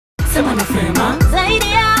Sema ni Fema.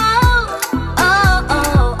 Zaidi yao, oh,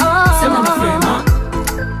 oh, oh. Sema ni Fema.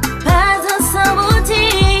 Paza sauti.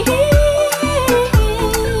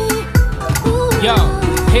 Yo,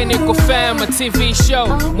 hii niko Fema TV show.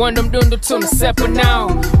 Mwendo mdundo tunasepa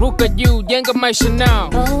now. Ruka juu, jenga maisha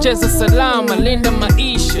now. Cheza salama, linda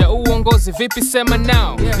maisha. Uongozi vipi sema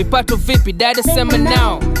now. Vipato vipi dada sema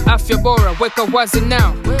now. Afya bora, weka wazi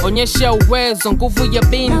now. Onyesha uwezo, nguvu ya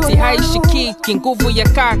binti haishikiki, nguvu ya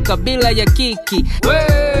kaka bila ya kiki.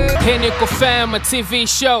 Hii niko Fema TV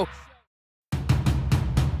show.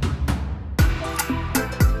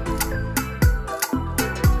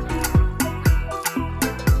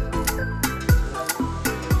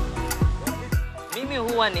 Mimi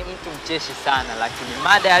huwa ni mtu mcheshi sana, lakini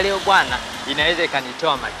mada ya leo bwana inaweza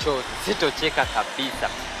ikanitoa machozi. Sitocheka kabisa.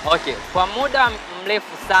 Okay, kwa muda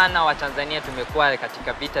mrefu sana wa Tanzania tumekuwa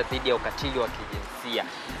katika vita dhidi ya ukatili wa kijinsia.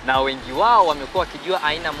 Na wengi wao wamekuwa wakijua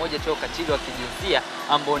aina moja tu ya ukatili wa kijinsia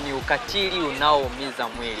ambao ni ukatili unaoumiza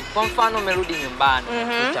mwili. Kwa mfano umerudi nyumbani,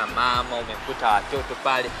 umekuta mama, umekuta watoto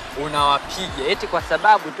pale, unawapiga eti kwa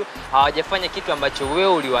sababu tu hawajafanya kitu ambacho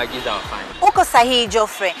wewe uliwaagiza wafanye. Uko sahihi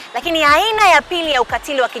Geoffrey, lakini aina ya pili ya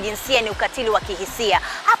ukatili wa kijinsia ni ukatili wa kihisia.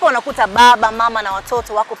 Hapa unakuta baba, mama na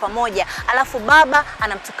watoto wako pamoja, alafu baba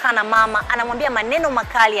anamtukana mama, anamwambia maneno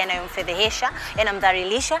makali yanayomfedhehesha,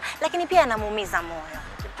 yanamdhalilisha, lakini pia yanamuumiza moyo.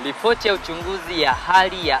 Ripoti ya uchunguzi ya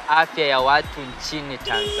hali ya afya ya watu nchini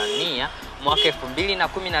Tanzania mwaka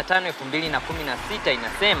 2015-2016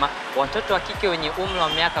 inasema watoto wa kike wenye umri wa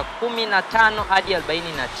miaka 15 hadi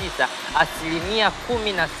 49, asilimia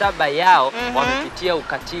 17 yao wamepitia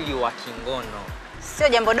ukatili wa kingono. Sio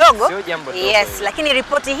jambo dogo? Sio jambo dogo. Yes, lakini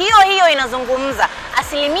ripoti hiyo inazungumza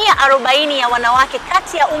asilimia 40 ya wanawake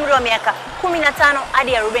kati ya umri wa miaka 15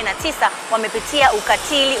 hadi 49 wamepitia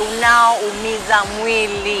ukatili unaoumiza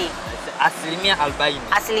mwili. Asilimia 40.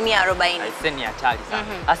 Asilimia 40. Aise ni hatari sana.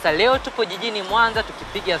 Sasa leo tupo jijini Mwanza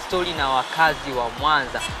tukipiga story na wakazi wa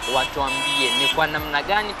Mwanza. Watuambie ni kwa namna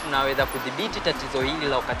gani tunaweza kudhibiti tatizo hili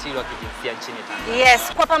la ukatili wa kijinsia nchini Tanzania. Yes,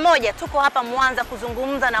 kwa pamoja tuko hapa Mwanza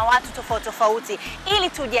kuzungumza na watu tofauti ili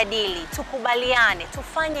tujadili, tukubaliane,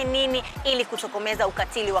 tufanye nini ili kutokomeza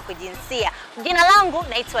ukatili wa kijinsia. Jina langu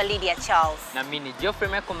naitwa Lydia Charles. Na mimi ni Geoffrey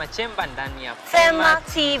Machemba ndani ya Fema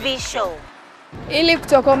TV show. Ili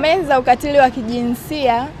kutokomeza ukatili wa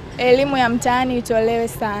kijinsia, elimu ya mtaani itolewe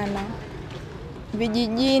sana.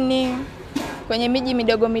 Vijijini, kwenye miji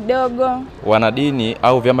midogo midogo. Wanadini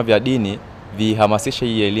au vyama vya dini vihamasishe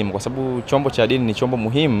hii elimu, kwa sababu chombo cha dini ni chombo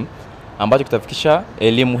muhimu ambacho kitafikisha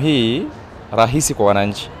elimu hii rahisi kwa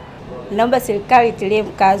wananchi. Naomba serikali itilie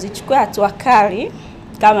mkazo, ichukue hatua kali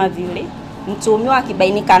kama vile mtuhumiwa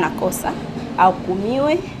akibainika anakosa au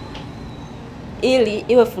hukumiwe, ili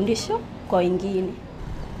iwe fundisho kwa wengine.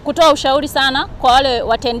 Kutoa ushauri sana kwa wale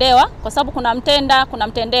watendewa, kwa sababu kuna mtenda, kuna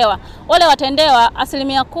mtendewa. Wale watendewa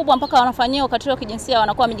asilimia kubwa mpaka wanafanyia ukatili wa kijinsia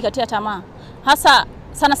wanakuwa wamejikatia tamaa. Hasa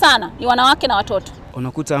sana ni wanawake na watoto.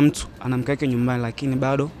 Unakuta mtu anamkaka nyumbani lakini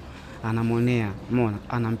bado anamonea, umeona,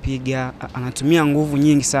 anampiga, anatumia nguvu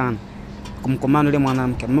nyingi sana kumkomando yule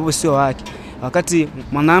mwanamke, mambo sio wake. Wakati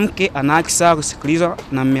mwanamke ana haki sawa kusikilizwa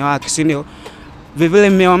na mume wake, si ndio? Vivile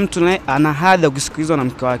mume wa mtu naye ana hadhi kusikilizwa na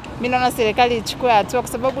mke wake. Mimi naona serikali ichukue hatua,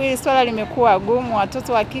 kwa sababu hili swala limekuwa gumu.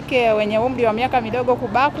 Watoto wa kike wenye umri wa miaka midogo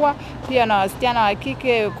kubakwa, pia na wasichana wa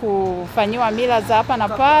kike kufanywa mila za hapa na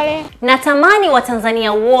pale. Natamani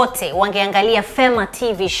Watanzania wote wangeangalia Fema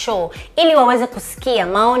TV show ili waweze kusikia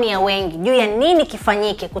maoni ya wengi juu ya nini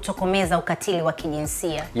kifanyike kutokomeza ukatili wa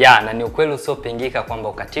kijinsia. Na ni ukweli usiopingika kwamba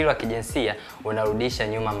ukatili wa kijinsia unarudisha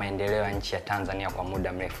nyuma maendeleo ya nchi ya Tanzania kwa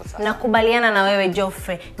muda mrefu sasa. Nakubaliana na wewe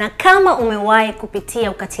Geoffrey, na kama umewahi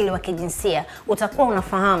kupitia ukatili wa kijinsia utakuwa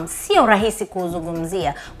unafahamu sio rahisi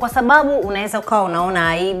kuuzungumzia, kwa sababu unaweza ukawa unaona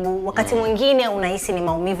aibu, wakati mwingine unahisi ni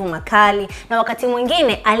maumivu makali, na wakati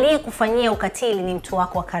mwingine aliyekufanyia ukatili ni mtu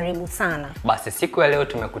wako wa karibu sana. Basi siku ya leo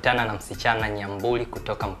tumekutana na msichana Nyambuli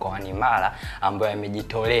kutoka mkoani Mara ambaye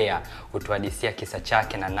amejitolea kutuhadithia kisa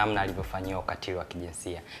chake na namna alivyofanyiwa ukatili wa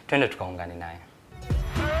kijinsia. Twende tukaungane naye.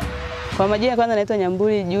 Kwa majina kwanza naitwa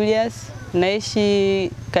Nyambuli Julius,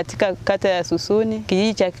 naishi katika kata ya Susuni,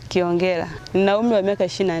 kijiji cha Kiongera. Nina umri wa miaka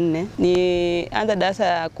 24. Nianza darasa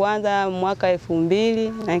la kwanza mwaka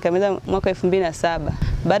 2000 na nikamaliza mwaka 2007.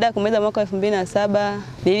 Baada ya kumaliza mwaka 2007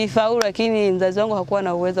 nilifaulu, lakini mzazi wangu hakuwa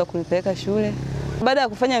na uwezo wa kunipeleka shule. Baada ya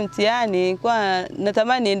kufanya mtihani kwa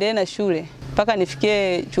natamani niendelee na shule mpaka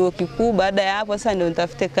nifikie chuo kikuu. Baada ya hapo sasa ndio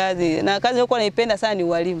nitafute kazi, na kazi nilikuwa naipenda sana ni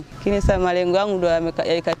ualimu, lakini sasa malengo yangu ndio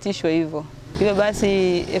yalikatishwa hivyo. Hivyo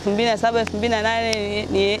basi 2007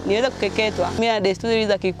 2008 niweza kukeketwa. Mimi na desturi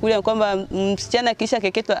za Kikuria kwamba msichana kisha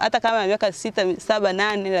keketwa hata kama ana miaka 6, 7,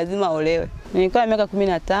 8 lazima aolewe. Nilikuwa na miaka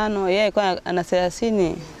 15, yeye alikuwa ana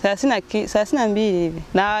 32 hivi.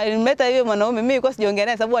 Na alimleta hiyo mwanaume, mimi nilikuwa sijaongea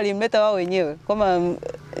naye sababu alimleta wao wenyewe. Kwamba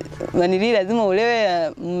manili lazima ulewe,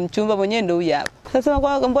 mchumba mwenyewe ndio huyu hapa. Sasa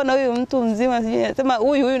kwa mbona huyu mtu mzima sijui, nasema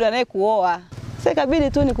huyu ndo anayekuoa. Sasa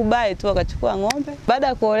ikabidi tu nikubali tu, akachukua ng'ombe. Baada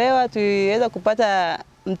ya kuolewa tuliweza kupata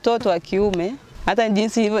mtoto wa kiume. Hata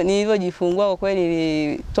jinsi nilivyojifungua kwa kweli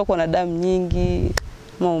nilitokwa na damu nyingi,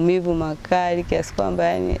 maumivu makali kiasi kwamba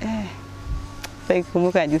yani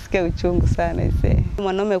kumbuka najisikia uchungu sana ise.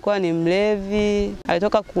 Mwanaume kwa ni mlevi,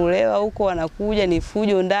 alitoka kulewa huko, anakuja ni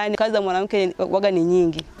fujo ndani. Kazi za mwanamke waga ni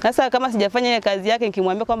nyingi. Sasa kama sijafanya ile kazi yake,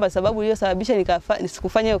 nikimwambia kwamba sababu iliyosababisha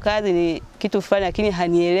nisikufanya hiyo kazi ni kitu fulani, lakini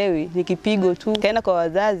hanielewi, ni kipigo tu. Kaenda kwa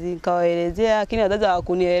wazazi, nikawaelezea, lakini wazazi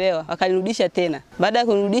hawakunielewa, wakanirudisha tena. Baada ya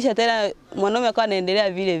kunirudisha tena, mwanaume akawa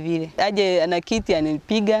anaendelea vile vile. Aje ana kiti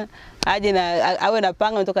ananipiga, aje na awe na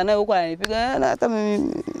panga kutoka nayo huko ananipiga, hata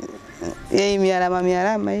mimi yeye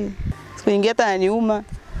mialama hii. Siku nyingine hata ananiuma.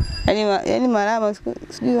 Yaani marama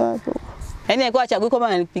sijui wapo. Yaani alikuwa achagui kama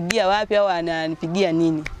ananipigia wapi au ananipigia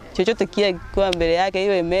nini. Chochote kile kwa mbele yake,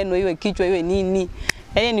 iwe meno, iwe kichwa, iwe nini.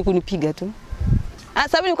 Yaani ni kunipiga tu.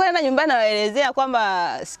 Sababu nilikuwa naenda nyumbani nawaelezea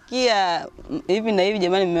kwamba sikia hivi na hivi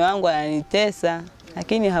jamani, mume wangu ananitesa,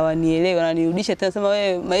 lakini hawanielewi, wananirudisha tena sema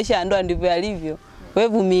wewe maisha ya ndoa ndivyo yalivyo. Wewe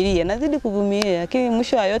vumilia. Nazidi kuvumilia, lakini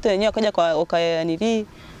mwisho wa yote wenyewe akaja kwa wakanilii,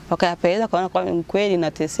 wakayapeleza kaona kwa kweli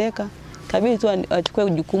nateseka. Kabidi tu achukue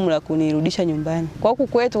jukumu la kunirudisha nyumbani. Kwa huku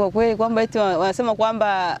kwetu kwa kweli kwamba eti wanasema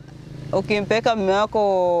kwamba ukimpeleka mume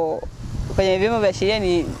wako kwenye vyombo vya sheria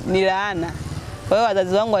ni laana. Kwa hiyo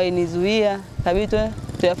wazazi wangu walinizuia, kabidi tu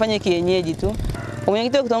tuyafanye kienyeji tu.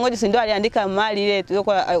 Mwenyekiti wa kitongoji si ndio aliandika mali ile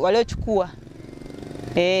waliochukua.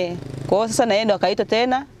 Kwa hiyo sasa naenda wakaita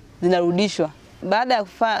tena zinarudishwa. Baada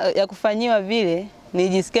ya kufanyiwa vile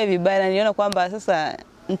nijisikia vibaya na niliona kwamba sasa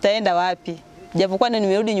nitaenda wapi? Japokuwa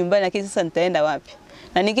nimerudi nyumbani, lakini sasa nitaenda wapi?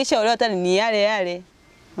 Na nikishaolewa hata ni yale yale.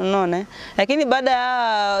 Unaona? Lakini baada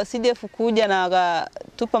ya CDF kuja na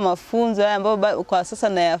wakatupa mafunzo haya ambayo kwa sasa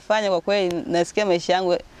nayafanya, kwa kweli nasikia maisha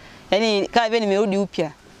yangu yani kama vile nimerudi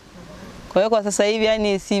upya. Kwa hiyo kwa sasa hivi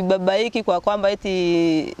yani si babaiki kwa kwamba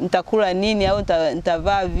eti nitakula nini au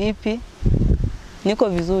nitavaa vipi. Niko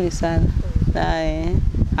vizuri sana. Na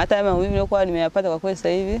hata kama mimi nilikuwa nimeyapata kwa kweli sasa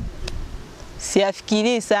hivi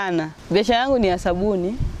siafikiri sana. Biashara yangu ni ya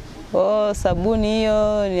sabuni. Sabuni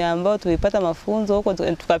hiyo ni ambayo tulipata mafunzo huko,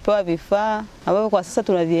 tukapewa vifaa ambavyo kwa sasa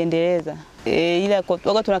tunaviendeleza. Ila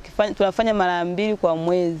kwa tunafanya mara 2 kwa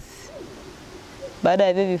mwezi. Baada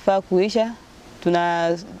ya vifaa kuisha,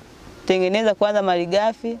 tunatengeneza kwanza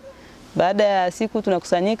malighafi. Baada ya siku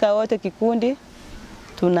tunakusanyika wote kikundi,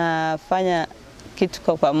 tunafanya kitu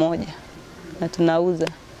kwa pamoja na tunauza.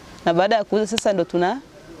 Na baada ya kuuza sasa ndo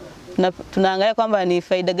tunaangalia kwamba ni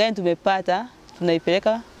faida gani tumepata,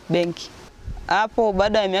 tunaipeleka benki. Hapo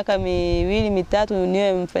baada ya miaka 2 3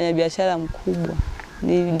 niwe mfanyabiashara mkubwa.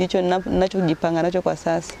 Ndicho ninachojipanga nacho kwa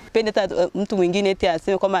sasa. Pende hata mtu mwingine eti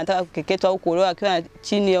aseme kwamba anataka kukeketwa au kuolewa akiwa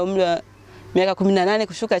chini ya umri wa miaka 18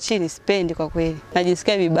 kushuka chini, sipendi kwa kweli.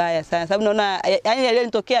 Najisikia vibaya sana sababu naona yani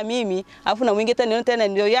yaliyonitokea mimi, afu na mwingine tena nione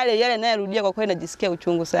ndio yale naye rudia, kwa kweli najisikia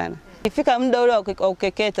uchungu sana. Ifika muda ule wa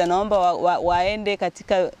kukeketa, naomba waende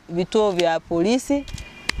katika vituo vya polisi.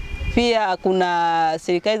 Pia kuna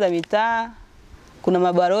serikali za mitaa, kuna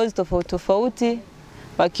mabalozi tofauti,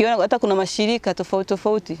 wakiona hata kuna mashirika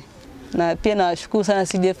tofauti. Na pia nawashukuru sana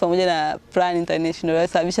CDF pamoja na Plan International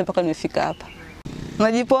walisababisha mpaka nimefika hapa.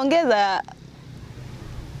 Najipongeza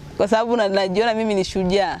kwa sababu najiona mimi ni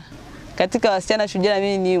shujaa. Katika wasichana shujaa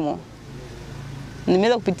mimi nimo.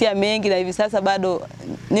 Nimeweza kupitia mengi na hivi sasa bado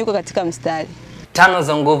niko katika mstari. 5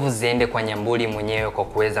 za nguvu ziende kwa Nyamburi mwenyewe kwa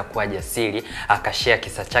kuweza kuwa jasiri, akashare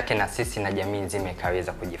kisa chake na sisi na jamii nzima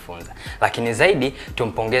ikaweza kujifunza. Lakini zaidi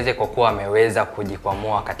tumpongeze kwa kuwa ameweza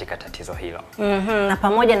kujikwamua katika tatizo hilo. Na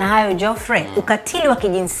pamoja na hayo Geoffrey, ukatili wa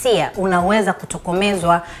kijinsia unaweza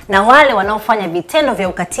kutokomezwa na wale wanaofanya vitendo vya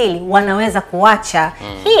ukatili wanaweza kuacha.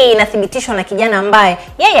 Hii inathibitishwa na kijana ambaye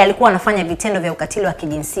yeye alikuwa anafanya vitendo vya ukatili wa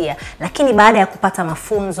kijinsia, lakini baada ya kupata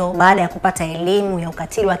mafunzo, baada ya kupata elimu ya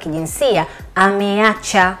ukatili wa kijinsia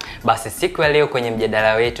ameacha. Basi siku ya leo kwenye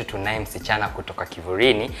mjadala wetu tunaye msichana kutoka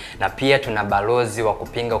Kivurini na pia tuna balozi wa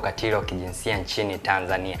kupinga ukatili wa kijinsia nchini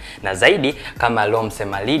Tanzania. Na zaidi kama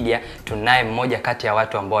alomsema Lydia, tunaye mmoja kati ya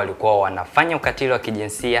watu ambao walikuwa wanafanya ukatili wa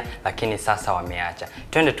kijinsia lakini sasa wameacha.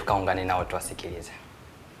 Twende tukaungane nao tuwasikilize.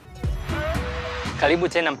 Karibu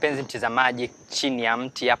tena mpenzi mtazamaji, chini ya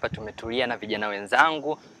mti hapa tumetulia na vijana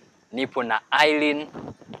wenzangu. Nipo na Aileen,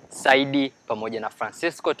 Saidi pamoja na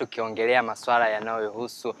Francisco tukiongelea masuala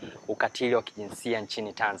yanayohusu ukatili wa kijinsia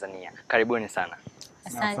nchini Tanzania. Karibuni sana.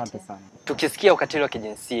 Asante sana. Tukisikia ukatili wa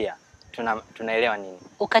kijinsia tunaelewa nini?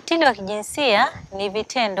 Ukatili wa kijinsia ni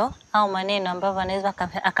vitendo au maneno ambavyo anaweza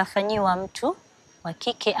akafanyiwa mtu wa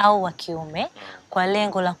kike au wa kiume kwa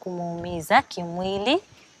lengo la kumuumiza kimwili,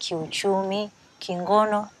 kiuchumi,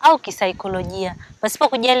 kingono au kisaikolojia, pasipo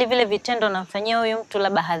kujali vile vitendo anamfanyia huyu mtu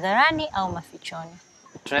labda hadharani au mafichoni.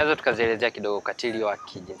 Tunaweza tukazielezea kidogo ukatili wa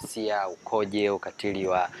kijinsia ukoje, ukatili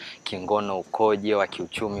wa kingono ukoje, wa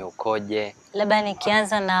kiuchumi ukoje? Labda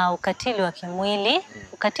nikianza na ukatili wa kimwili.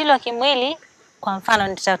 Ukatili wa kimwili kwa mfano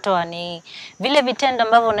nitatoa ni vile vitendo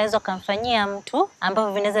ambavyo unaweza kumfanyia mtu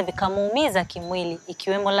ambavyo vinaweza vikamuumiza kimwili,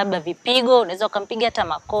 ikiwemo labda vipigo, unaweza kumpiga hata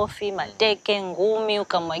makofi, mateke, ngumi,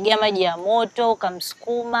 ukamwagia maji ya moto,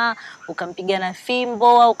 ukamsukuma, ukampiga na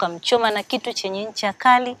fimbo au ukamchoma na kitu chenye ncha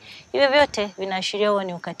kali. Hivyo vyote vinaashiria huo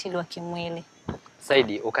ni ukatili wa kimwili.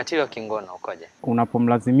 Saidi, ukatili wa kingono ukoje?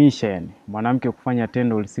 Unapomlazimisha mwanamke kufanya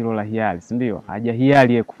tendo lisilo la hiari, si ndio?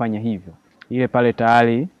 Hajahiari yeye kufanya hivyo. Ile pale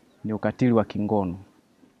tayari ni ukatili wa kingono.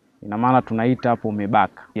 Ina maana tunaita hapo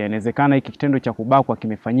umebaka. Inawezekana hiki kitendo cha kubakwa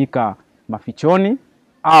kimefanyika mafichoni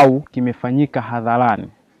au kimefanyika hadharani.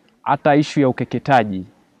 Hata ishu ya ukeketaji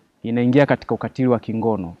inaingia katika ukatili wa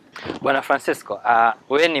kingono. Bwana Francisco,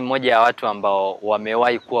 wewe ni mmoja wa watu ambao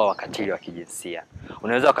wamewahi kuwa wakatili wa kijinsia.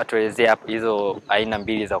 Unaweza ukatuelezea hizo aina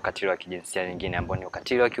mbili za ukatili wa kijinsia nyingine ambao ni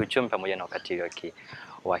ukatili wa kiuchumi pamoja na ukatili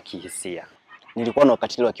wa kihisia? Nilikuwa na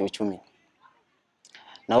ukatili wa kiuchumi.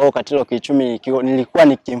 Na huo ukatili wa kiuchumi nilikuwa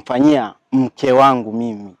nikimfanyia mke wangu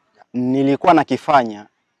mimi. Nilikuwa nakifanya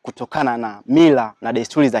kutokana na mila na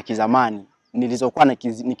desturi za kizamani nilizokuwa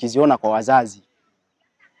nikiziona kwa wazazi,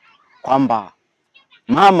 kwamba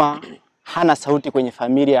mama hana sauti kwenye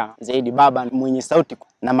familia zaidi baba mwenye sauti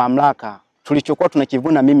na mamlaka. Tulichokuwa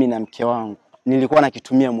tunakivuna mimi na mke wangu nilikuwa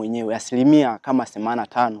nakitumia mwenyewe asilimia kama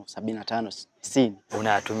 85, 75, 90.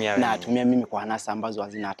 Unatumia wewe? Natumia mimi kwa hanasa ambazo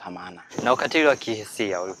hazina hata maana. Na ukatili wa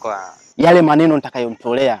kihisia ulikuwa yale maneno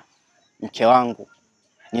nitakayomtolea mke wangu,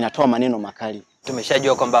 ninatoa maneno makali.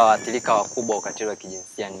 Tumeshajua kwamba waathirika wakubwa ukatili wa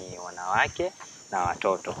kijinsia ni wanawake na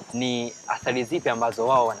watoto. Ni athari zipi ambazo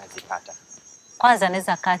wao wanazipata? Kwanza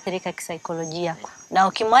anaweza akaathirika kisaikolojia. Na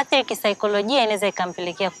ukimwathiri kisaikolojia inaweza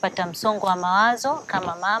ikampelekea kupata msongo wa mawazo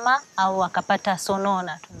kama mama, au akapata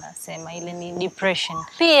sonona, tunasema ile ni depression.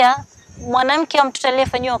 Pia mwanamke au mtoto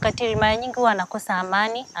aliyefanywa ukatili mara nyingi huwa anakosa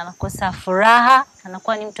amani, anakosa furaha,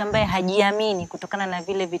 anakuwa ni mtu ambaye hajiamini kutokana na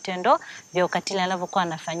vile vitendo vya ukatili anavyokuwa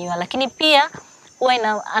anafanywa. Lakini pia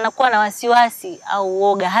huwa anakuwa na wasiwasi au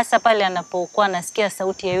uoga, hasa pale anapokuwa anasikia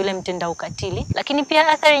sauti ya yule mtenda ukatili. Lakini pia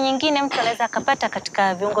athari nyingine mtu anaweza akapata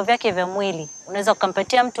katika viungo vyake vya mwili. Unaweza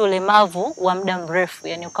kumpatia mtu ulemavu wa muda mrefu,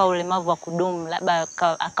 yani ukawa ulemavu wa kudumu, labda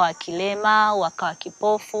akawa kilema au akawa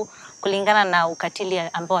kipofu, kulingana na ukatili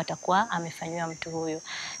ambao atakuwa amefanywa mtu huyo.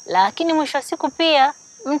 Lakini mwisho wa siku pia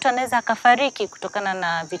mtu anaweza akafariki kutokana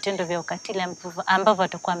na vitendo vya ukatili ambavyo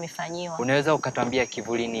atakuwa amefanyiwa. Unaweza ukatuambia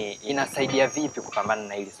Kivulini inasaidia vipi kupambana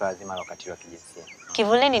na hili swala zima la ukatili wa kijinsia?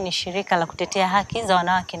 Kivulini ni shirika la kutetea haki za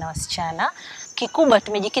wanawake na wasichana. Kikubwa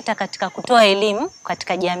tumejikita katika kutoa elimu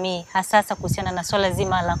katika jamii, hasa kuhusiana na swala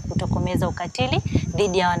zima la kutokomeza ukatili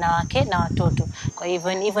dhidi ya wanawake na watoto. Kwa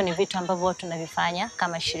hivyo ni vitu ambavyo tunavifanya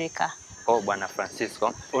kama shirika. Bwana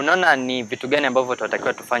Francisco, unaona ni vitu gani ambavyo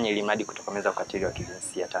tunatakiwa tufanye ili mradi kutokomeza ukatili wa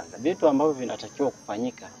kijinsia Tanzania? Vitu ambavyo vinatakiwa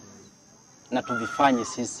kufanyika na tuvifanye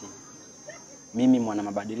sisi, mimi mwana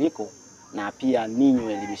mabadiliko na pia ninyi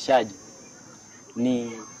waelimishaji,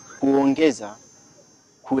 ni kuongeza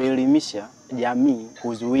kuelimisha jamii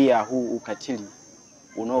kuzuia huu ukatili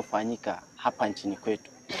unaofanyika hapa nchini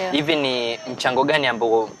kwetu. Hivi ni mchango gani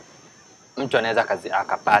ambao mtu anaweza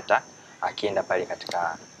akapata akienda pale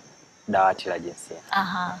katika dawati la jinsia?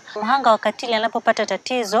 Mhanga wa ukatili anapopata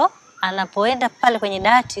tatizo, anapoenda pale kwenye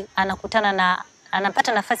dawati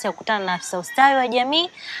anapata nafasi ya kukutana na afisa ustawi wa jamii,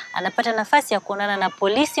 anapata nafasi ya kuonana na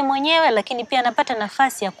polisi mwenyewe, lakini pia anapata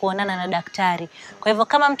nafasi ya kuonana na daktari. Kwa hivyo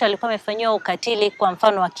kama mtu alikuwa amefanywa ukatili kwa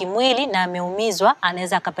mfano wa kimwili na ameumizwa,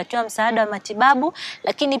 anaweza akapatiwa msaada wa matibabu,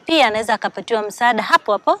 lakini pia anaweza akapatiwa msaada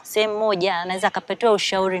hapo hapo sehemu moja, anaweza akapatiwa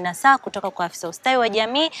ushauri nasaha kutoka kwa afisa ustawi wa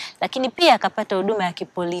jamii, lakini pia akapata huduma ya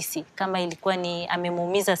kipolisi kama ilikuwa ni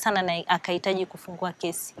amemuumiza sana na akahitaji kufungua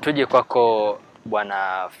kesi. Tuje kwako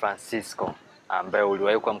Bwana Francisco, ambaye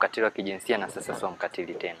uliwahi kuwa mkatili wa kijinsia na sasa sio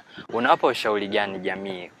mkatili tena. Unawapa ushauri gani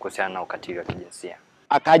jamii kuhusiana na ukatili wa kijinsia?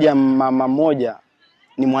 Akaja mama mmoja,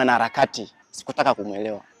 ni mwanaharakati, sikutaka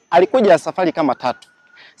kumuelewa. Alikuja safari kama 3.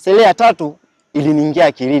 Sele ya 3 iliniingia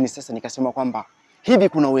akilini, sasa nikasema kwamba hivi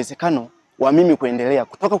kuna uwezekano wa mimi kuendelea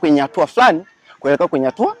kutoka kwenye hatua fulani kuelekea kwenye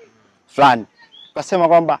hatua fulani. Tukasema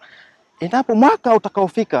kwamba endapo mwaka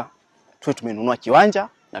utakaofika tuwe tumenunua kiwanja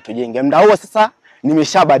na tujenge. Muda huo sasa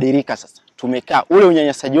nimeshabadilika sasa. Tumekaa ule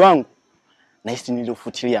unyanyasaji wangu na hisi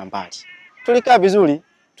nilifutilia mbali. Tulikaa vizuri,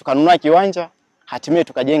 tukanunua kiwanja, hatimaye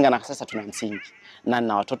tukajenga na sasa tuna msingi. Na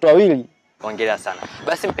nina watoto 2. Hongera sana.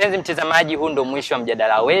 Basi mpenzi mtazamaji, huu ndo mwisho wa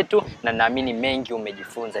mjadala wetu na naamini mengi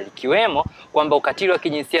umejifunza, likiwemo kwamba ukatili wa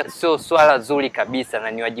kijinsia sio swala zuri kabisa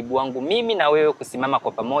na ni wajibu wangu mimi na wewe kusimama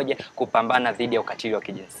kwa pamoja kupambana dhidi ya ukatili wa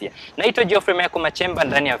kijinsia. Naitwa Geoffrey Michael Machemba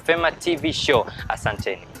ndani ya Fema TV show.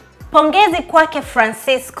 Asanteni. Pongezi kwake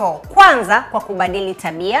Francisco, kwanza kwa kubadili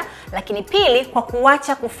tabia, lakini pili kwa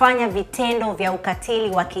kuacha kufanya vitendo vya ukatili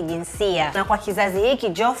wa kijinsia. Na kwa kizazi hiki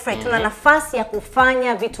Geoffrey, tuna nafasi ya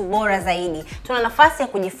kufanya vitu bora zaidi. Tuna nafasi ya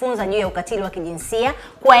kujifunza juu ya ukatili wa kijinsia,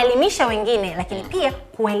 kuwaelimisha wengine, lakini pia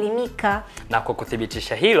kuelimika. Na kwa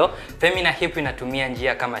kuthibitisha hilo, FeminaHip inatumia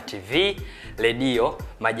njia kama TV, redio,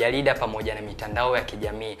 majarida pamoja na mitandao ya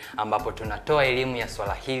kijamii ambapo tunatoa elimu ya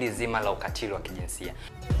swala hili zima la ukatili wa kijinsia.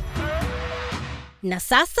 Na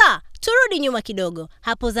sasa turudi nyuma kidogo,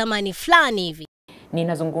 hapo zamani fulani hivi.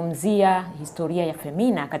 Ninazungumzia historia ya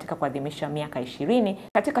Femina katika kuadhimisha miaka 20.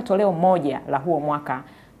 Katika toleo moja la huo mwaka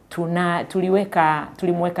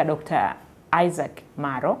tulimweka Dr. Isaac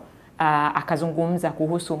Maro akazungumza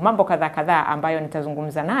kuhusu mambo kadhaa ambayo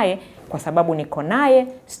nitazungumza naye kwa sababu niko naye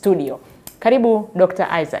studio. Karibu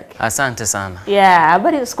Dr. Isaac. Asante sana.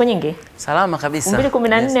 Habari siku nyingi? Salama kabisa.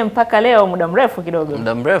 2014 mpaka leo, muda mrefu kidogo.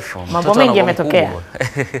 Muda mrefu. Mambo mengi yametokea.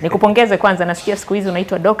 Nikupongeze kwanza, nasikia siku hizi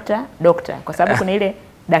unaitwa dokta kwa sababu kuna ile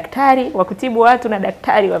daktari wa kutibu watu na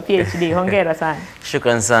daktari wa PhD. Hongera sana.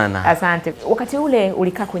 Shukrani sana. Asante. Wakati ule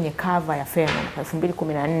ulikaa kwenye cover ya Fema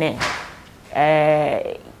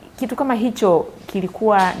 2014. Kitu kama hicho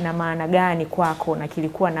kilikuwa na maana gani kwako na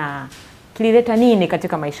kilileta nini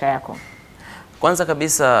katika maisha yako? Kwanza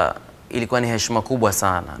kabisa ilikuwa ni heshima kubwa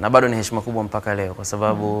sana na bado ni heshima kubwa mpaka leo kwa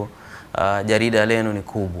sababu jarida lenu ni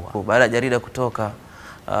kubwa. Baada ya jarida kutoka,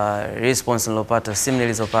 response nilopata, simu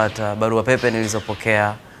nilizopata, barua pepe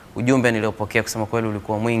nilizopokea, ujumbe niliopokea kusema kweli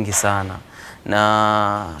ulikuwa mwingi sana.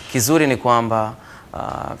 Na kizuri ni kwamba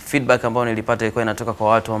feedback ambayo nilipata ilikuwa inatoka kwa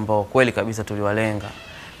watu ambao kweli kabisa tuliwalenga.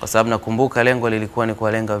 Kwa sababu nakumbuka lengo lilikuwa ni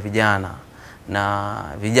kuwalenga vijana. Na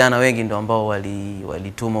vijana wengi ndio ambao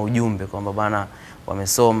walituma ujumbe kwamba bana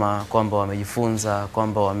wamesoma, kwamba wamejifunza,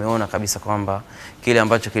 kwamba wameona kabisa kwamba kile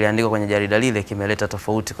ambacho kiliandikwa kwenye jarida lile kimeleta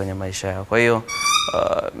tofauti kwenye maisha yao. Kwa hiyo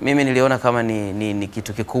mimi niliona kama ni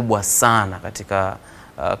kitu kikubwa sana katika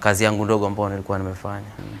kazi yangu ndogo ambayo nilikuwa nimefanya.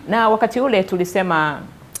 Na wakati ule tulisema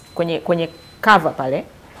kwenye cover pale,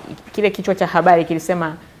 kile kichwa cha habari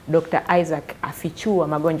kilisema Dr. Isaac afichua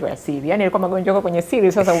magonjwa ya siri. Yaani ilikuwa magonjwa yako kwenye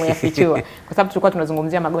siri, sasa umeyafichua. Kwa sababu tulikuwa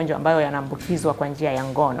tunazungumzia magonjwa ambayo yanaambukizwa kwa njia ya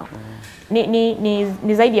ngono.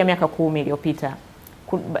 Ni zaidi ya miaka 10 iliyopita.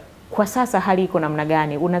 Kwa sasa hali iko namna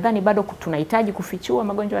gani? Unadhani bado tunahitaji kufichua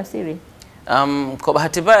magonjwa ya siri? Kwa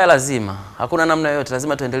bahati mbaya lazima. Hakuna namna yoyote,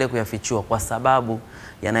 lazima tuendelee kuyafichua kwa sababu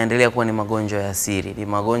yanaendelea kuwa ni magonjwa ya siri. Ni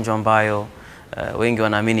magonjwa ambayo wengi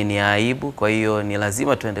wanaamini ni aibu, kwa hiyo ni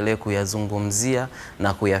lazima tuendelee kuyazungumzia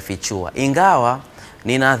na kuyafichua. Ingawa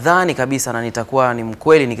ninadhani kabisa na nitakuwa ni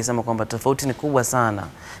mkweli nikisema kwamba tofauti ni kubwa sana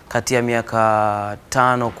kati ya miaka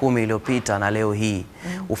 5-10 iliyopita na leo hii.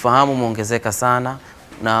 Ufahamu umeongezeka sana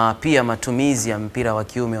na pia matumizi ya mpira wa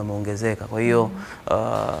kiume yameongezeka. Kwa hiyo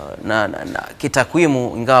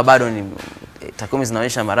kitakwimu, ingawa bado ni takwimu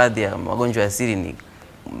zinaonyesha maradhi ya magonjwa ya siri ni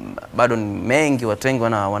bado ni mengi, watu wengi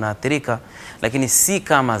wanaathirika, lakini si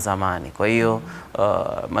kama zamani. Kwa hiyo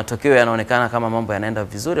matokeo yanaonekana kama mambo yanaenda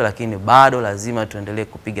vizuri, lakini bado lazima tuendelee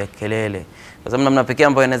kupiga kelele. Kwa sababu namna pekee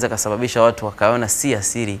ambayo inaweza kusababisha watu wakaona si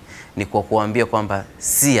asiri ni kwa kuambia kwamba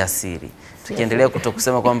si asiri. Tukiendelea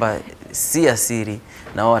kutokusema kwamba si asiri,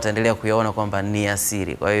 na wao wataendelea kuyaona kwamba ni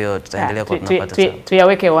asiri. Kwa hiyo tutaendelea kwa tunapata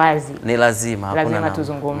tuyaweke wazi. Ni lazima, lazima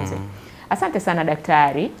tuzungumze. Asante sana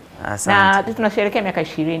daktari. Asante. Na tunasherehekea miaka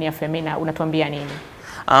 20 ya Femina, unatuambia nini?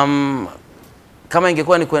 Kama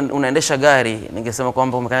ingekuwa ni unaendesha gari, ningesema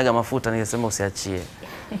kwamba umekanyaga mafuta, ningesema usiachie.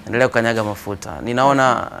 Endelea kukanyaga mafuta.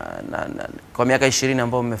 Ninaona kwa miaka 20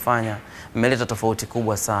 ambayo mmefanya, mmeleta tofauti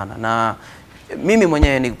kubwa sana. Na mimi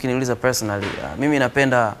mwenyewe ukiniuliza personally, mimi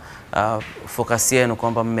napenda focus yenu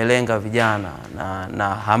kwamba mmelenga vijana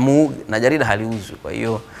na jarida haliuzwi. Kwa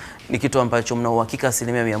hiyo ni kitu ambacho mna uhakika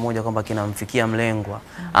 100% kwamba kinamfikia mlengwa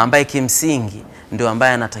ambaye kimsingi ndio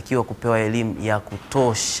ambaye anatakiwa kupewa elimu ya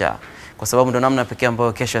kutosha. kwa sababu ndo namna pekee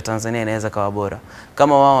ambayo kesho ya Tanzania inaweza kawa bora.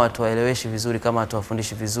 Kama wao watuwaeleweshi vizuri, kama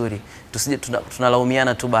watuwafundishi vizuri, tusije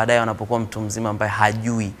tunalaumiana tu baadaye wanapokuwa mtu mzima ambaye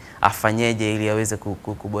hajui afanyeje ili aweze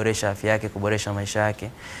kuboresha afya yake, kuboresha maisha yake.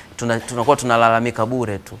 Tunakuwa tunalalamika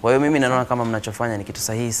bure tu. Kwa hiyo mimi naona kama mnachofanya ni kitu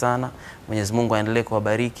sahihi sana. Mwenyezi Mungu aendelee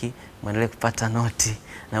kuwabariki, muendelee kupata noti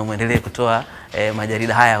na muendelee kutoa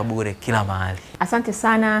majarida haya bure kila mahali. Asante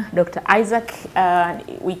sana Dr. Isaac.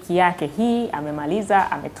 Wiki yake hii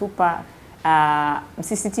amemaliza, ametupa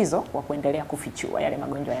msisitizo wa kuendelea kufichua yale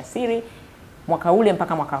magonjwa ya siri mwaka ule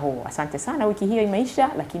mpaka mwaka huu. Asante sana, wiki hiyo imeisha,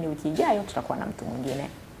 lakini wiki ijayo tutakuwa na mtu mwingine.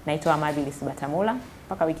 Naitwa Amadili Sibatamula,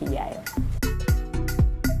 mpaka wiki ijayo.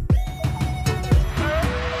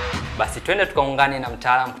 Basi twende tukaungane na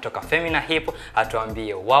mtaalamu kutoka FeminaHip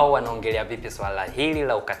atuambie wao wanaongelea vipi swala hili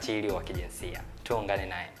la ukatili wa kijinsia. Tuungane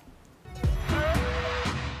naye.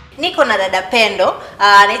 Niko na dada Pendo,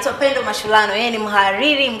 anaitwa Pendo Mashulano. Yeye ni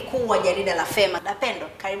mhariri mkuu wa jarida la Fema. Dada Pendo,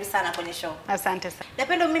 karibu sana kwenye show. Asante sana. Dada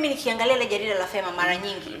Pendo, mimi nikiangalia ile jarida la Fema mara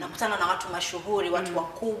nyingi nakutana na watu mashuhuri, watu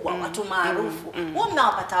wakubwa, watu maarufu. Wao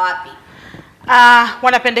mnawapata wapi?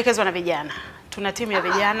 Wanapendekezwa na vijana. Tuna timu ya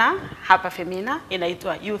vijana hapa Femina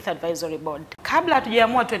inaitwa Youth Advisory Board. Kabla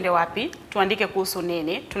hatujaamua twende wapi, tuandike kuhusu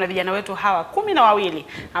nini, tuna vijana wetu hawa 12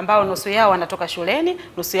 ambao nusu yao wanatoka shuleni,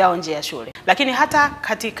 nusu yao nje ya shule. Lakini hata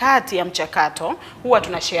katikati ya mchakato huwa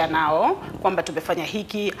tunashare nao kwamba tumefanya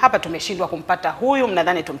hiki, hapa tumeshindwa kumpata huyu,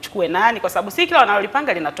 mnadhani tumchukue nani, kwa sababu si kila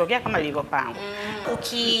wanalolipanga linatokea kama lilivyopangwa.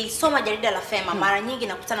 Ukisoma jarida la Fema mara nyingi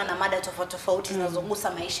nakutana na mada tofauti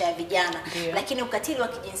zinazogusa maisha ya vijana. Lakini ukatili wa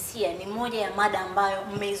kijinsia ni moja ya mada ambayo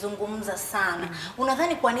mmeizungumza sana.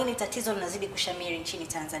 Unadhani kwa nini tatizo linazidi kushamiri nchini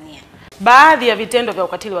Tanzania? Baadhi ya vitendo vya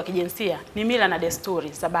ukatili wa kijinsia ni mila na desturi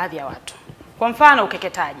za baadhi ya watu. Kwa mfano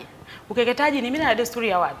ukeketaji. Ukeketaji ni mila na desturi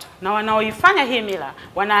ya watu, na wanaoifanya hii mila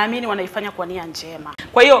wanaamini wanaifanya kwa nia njema.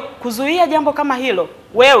 Kwa hiyo kuzuia jambo kama hilo,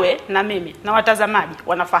 wewe na mimi na watazamaji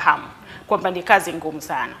wanafahamu kwamba ni kazi ngumu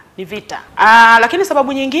sana, ni vita. Lakini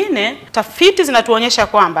sababu nyingine, tafiti zinatuonyesha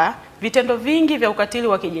kwamba vitendo vingi vya ukatili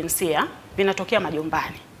wa kijinsia vinatokea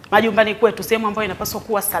majumbani. Majumbani kwetu, sehemu ambayo inapaswa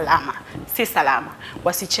kuwa salama, si salama.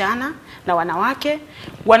 Wasichana na wanawake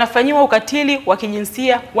wanafanyiwa ukatili wa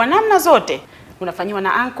kijinsia wa namna zote. Unafanyiwa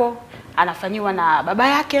na anko, anafanyiwa na baba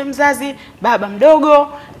yake mzazi, baba mdogo,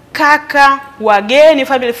 kaka, wageni,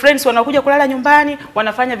 family friends wanakuja kulala nyumbani,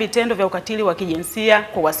 wanafanya vitendo vya ukatili wa kijinsia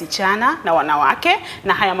kwa wasichana na wanawake,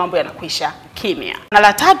 na haya mambo yanakwisha kimya. Na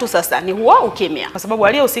la tatu sasa ni huo ukimya, kwa sababu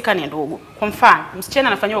aliyehusika ni ndugu. Kwa mfano, msichana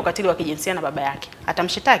anafanywa ukatili wa kijinsia na baba yake,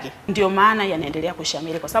 atamshitaki? Ndio maana yanaendelea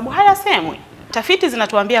kushamiri kwa sababu hayasemwi. Tafiti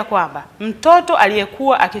zinatuambia kwamba mtoto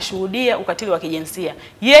aliyekuwa akishuhudia ukatili wa kijinsia,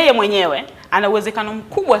 yeye mwenyewe ana uwezekano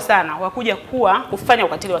mkubwa sana wa kuja kufanya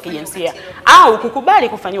ukatili wa kijinsia au kukubali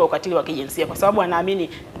kufanyiwa ukatili wa kijinsia kwa sababu anaamini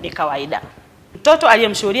ni kawaida. Mtoto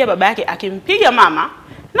aliyemshuhudia baba yake akimpiga mama,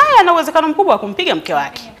 naye ana uwezekano mkubwa wa kumpiga mke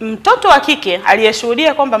wake. Mtoto wa kike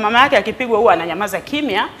aliyeshuhudia kwamba mama yake akipigwa huwa ananyamaza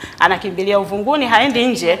kimya, anakimbilia uvunguni, haendi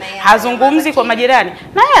nje, hazungumzi kwa majirani,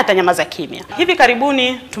 naye atanyamaza kimya. Hivi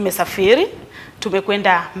karibuni tumesafiri,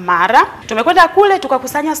 tumekwenda Mara, tumekwenda kule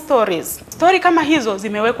tukakusanya stories. Story kama hizo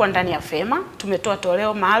zimewekwa ndani ya Fema. Tumetoa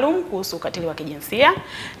toleo maalum kuhusu ukatili wa kijinsia,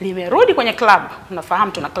 limerudi kwenye club.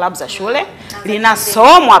 Unafahamu tuna club za shule,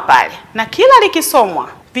 linasomwa pale, na kila likisomwa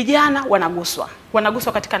vijana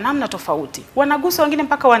wanaguswa katika namna tofauti. Wanaguswa wengine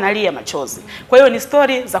mpaka wanalia machozi. Kwa hiyo ni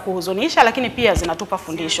story za kuhuzunisha, lakini pia zinatupa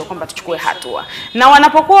fundisho kwamba tuchukue hatua. Na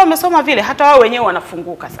wanapokuwa wamesoma vile, hata wao wenyewe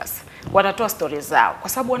wanafunguka sasa. Wanatoa stories zao kwa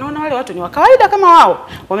sababu wanaona wale watu ni wa kawaida kama wao,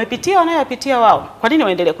 wamepitia wanayopitia wao. Kwa nini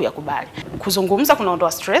waendelee kuyakubali? Kuzungumza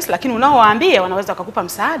kunaondoa stress, lakini unaowaambia wanaweza kukupa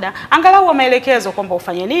msaada, angalau wa maelekezo kwamba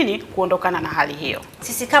ufanye nini kuondokana na hali hiyo.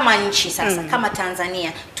 Sisi kama nchi sasa, kama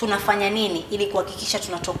Tanzania, tunafanya nini ili kuhakikisha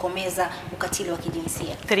tunatokomeza ukatili wa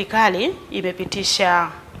kijinsia? Serikali imepitisha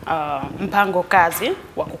mpango kazi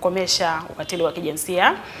wa kukomesha ukatili wa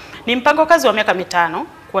kijinsia. Ni mpango kazi wa miaka 5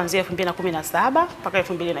 kuanzia 2017 mpaka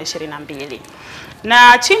 2022.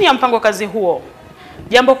 Na chini ya mpango kazi huo,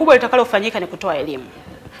 jambo kubwa litakalofanyika ni kutoa elimu.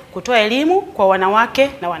 Kutoa elimu kwa wanawake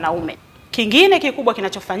na wanaume. Kingine kikubwa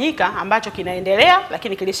kinachofanyika ambacho kinaendelea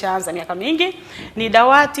lakini kilishaanza miaka mingi ni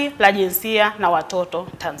dawati la jinsia na watoto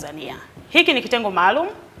Tanzania. Hiki ni kitengo maalum,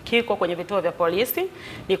 kiko kwenye vituo vya polisi,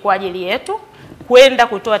 ni kwa ajili yetu kwenda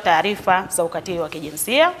kutoa taarifa za ukatili wa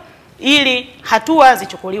kijinsia ili hatua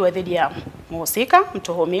zichukuliwe dhidi ya mhusika,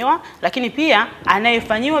 mtuhumiwa, lakini pia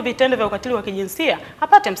anayefanyiwa vitendo vya ukatili wa kijinsia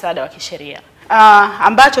apate msaada wa kisheria.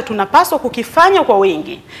 Ambacho tunapaswa kukifanya kwa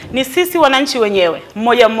wingi ni sisi wananchi wenyewe,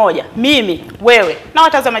 mmoja mmoja, mimi, wewe na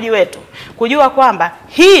watazamaji wetu, kujua kwamba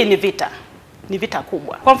hii ni vita. ni vita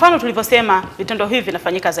kubwa. Kwa mfano tulivyosema, vitendo hivi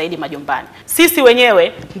vinafanyika zaidi majumbani. Sisi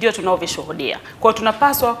wenyewe ndio tunaovishuhudia. Kwa hiyo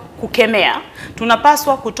tunapaswa kukemea,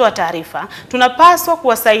 tunapaswa kutoa taarifa, tunapaswa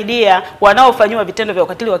kuwasaidia wanaofanywa vitendo vya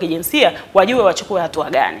ukatili wa kijinsia wajue wachukue hatua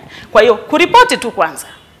gani. Kwa hiyo kuripoti tu kwanza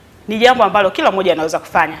ni jambo ambalo kila mmoja anaweza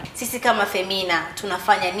kufanya. Sisi kama Femina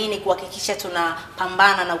tunafanya nini kuhakikisha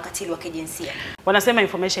tunapambana na ukatili wa kijinsia? Wanasema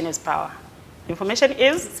information is power. Information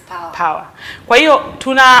is power. Kwa hiyo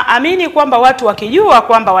tunaamini kwamba watu wakijua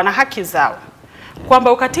kwamba wana haki zao,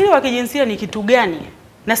 kwamba ukatili wa kijinsia ni kitu gani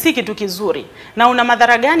na si kitu kizuri na una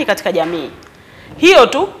madhara gani katika jamii, hiyo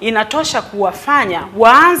tu inatosha kuwafanya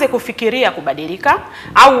waanze kufikiria kubadilika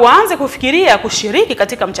au waanze kufikiria kushiriki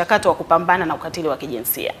katika mchakato wa kupambana na ukatili wa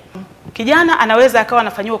kijinsia. Kijana anaweza akawa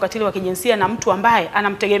anafanyiwa ukatili wa kijinsia na mtu ambaye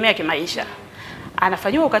anamtegemea kimaisha.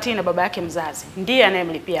 Anafanyiwa ukatili na baba yake mzazi, ndiye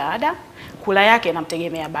anayemlipia ada, kula yake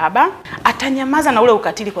anamtegemea baba. Atanyamaza na ule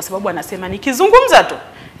ukatili kwa sababu anasema nikizungumza tu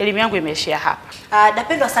elimu yangu imeishia hapa.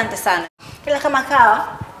 Dapendo, asante sana. Ila kama kawa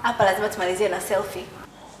hapa lazima tumalizie na selfie.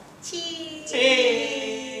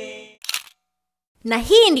 Na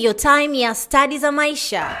hii ndiyo time ya study za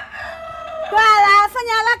maisha. Twala,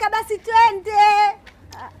 fanya haraka basi twende.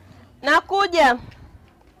 Nakuja.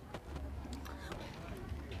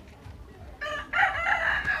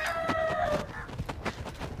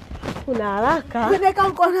 Una haraka? Nimeka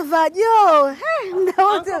mkono vajo. Muda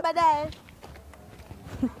wote baadaye.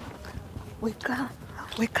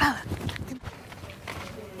 Weka.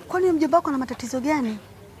 Kwani mjomba wako ana matatizo gani?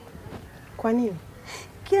 Kwa nini?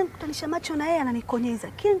 Kila nikutanisha macho na yeye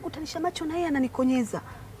ananikonyeza.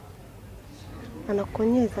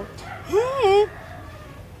 Anakonyeza?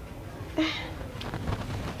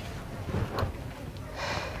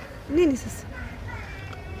 Nini sasa?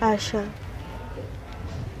 Asha,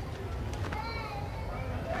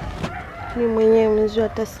 ni mwenyewe unajua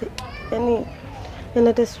hata yani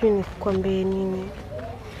hata sijui nikwambie nini.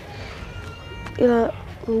 Ila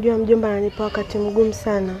mjua mjomba ananipa wakati mgumu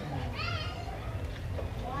sana.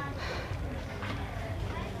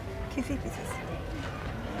 Kivipi sasa?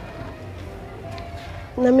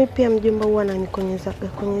 Na mimi pia mjomba huwa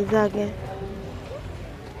ananikonyezage.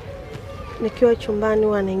 Nikiwa chumbani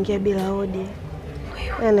huwa anaingia bila hodi.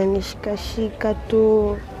 Ananishikashika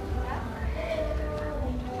tu.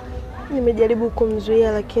 Nimejaribu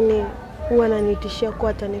kumzuia lakini huwa ananitishia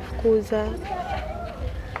kuwa atanifukuza.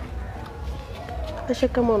 Asha,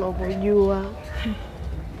 kama unavyojua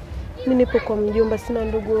mimi nipo kwa mjomba, sina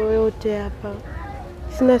ndugu yoyote hapa.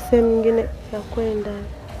 Sina sehemu nyingine ya kwenda.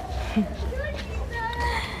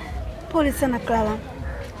 Pole sana Clara.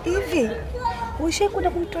 Hivi ushakwenda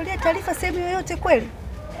kumtolea taarifa sehemu yoyote kweli?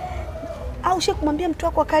 Au ushakumwambia mtu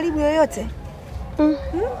wako wa karibu yoyote?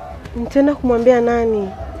 Nitaenda kumwambia nani?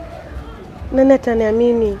 Nani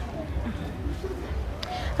ataniamini?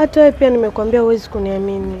 Hata wewe pia nimekwambia huwezi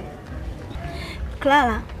kuniamini.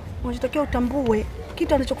 Clara, unatakiwa utambue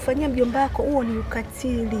kitu anachokufanyia mjomba wako huo ni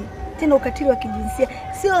ukatili. Tena ukatili wa kijinsia.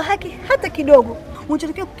 Sio haki hata kidogo.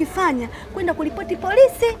 Unatakiwa kukifanya kwenda kuripoti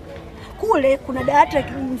polisi. Kule kuna dawati la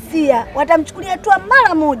kijinsia, watamchukulia hatua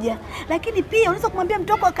mara moja. Lakini pia unaweza kumwambia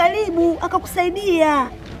mtu wako wa karibu akakusaidia.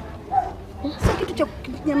 Sio kitu cha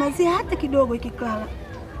kunyamazia hata kidogo hiki Clara.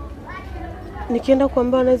 Nikienda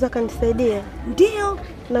kuambia anaweza kanisaidia? Ndio.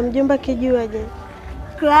 Na mjomba kijuaje?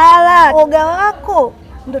 Clara, oga wako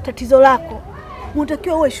ndio tatizo lako.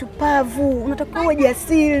 Unatakiwa uwe shupavu, unatakiwa uwe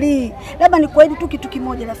jasiri. Labda nikuahidi tu kitu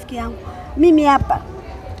kimoja rafiki yangu. Mimi hapa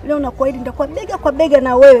leo nakuahidi nitakuwa bega kwa bega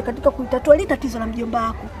na wewe katika kulitatua hili tatizo la mjomba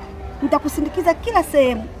wako. Nitakusindikiza kila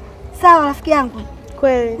sehemu. Sawa rafiki yangu?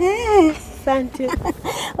 Kweli. Asante.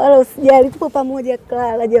 Wala usijali, tupo pamoja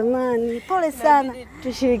Clara jamani. Pole sana.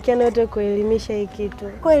 Tushirikiane wote kuelimisha hii kitu.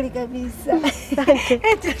 Kweli kabisa.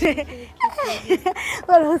 Asante.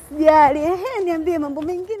 Wala usijali. Niambie mambo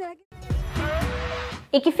mengine.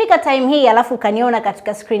 Ikifika time hii alafu ukaniona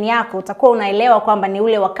katika screen yako, utakuwa unaelewa kwamba ni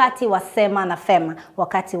ule wakati wa Sema na Fema,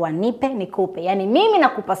 wakati wa nipe nikupe. Yaani mimi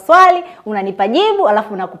nakupa swali, unanipa jibu,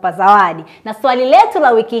 alafu nakupa zawadi. Na swali letu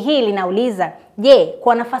la wiki hii linauliza, je,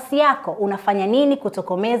 kwa nafasi yako unafanya nini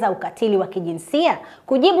kutokomeza ukatili wa kijinsia?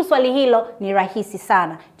 Kujibu swali hilo ni rahisi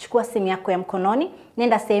sana. Chukua simu yako ya mkononi,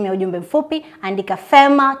 nenda sehemu ya ujumbe mfupi, andika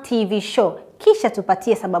Fema TV Show. Kisha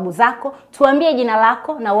tupatie sababu zako, tuambie jina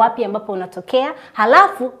lako na wapi ambapo unatokea.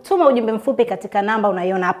 Halafu tuma ujumbe mfupi katika namba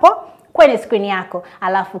unaiona hapo kwenye screen yako.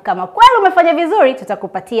 Halafu kama kweli umefanya vizuri,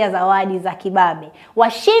 tutakupatia zawadi za kibabe.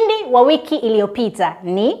 Washindi wa wiki iliyopita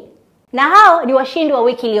ni Na hao ni washindi wa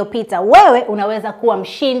wiki iliyopita. Wewe unaweza kuwa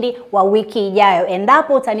mshindi wa wiki ijayo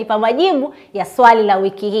endapo utanipa majibu ya swali la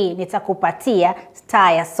wiki hii. Nitakupatia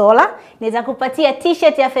star ya sola, nitakupatia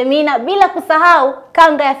t-shirt ya Femina, bila kusahau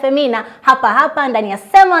kanga ya Femina hapa ndani ya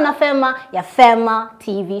Sema na Fema ya Fema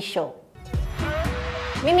TV show.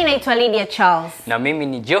 Mimi naitwa Lydia Charles. Na mimi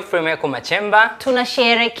ni Geoffrey Meko Machemba.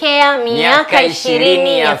 Tunasherehekea miaka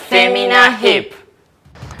 20 ya FeminaHip.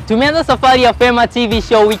 Tumeanza safari ya Fema TV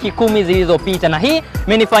show wiki 10 zilizopita na hii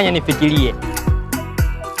imenifanya nifikirie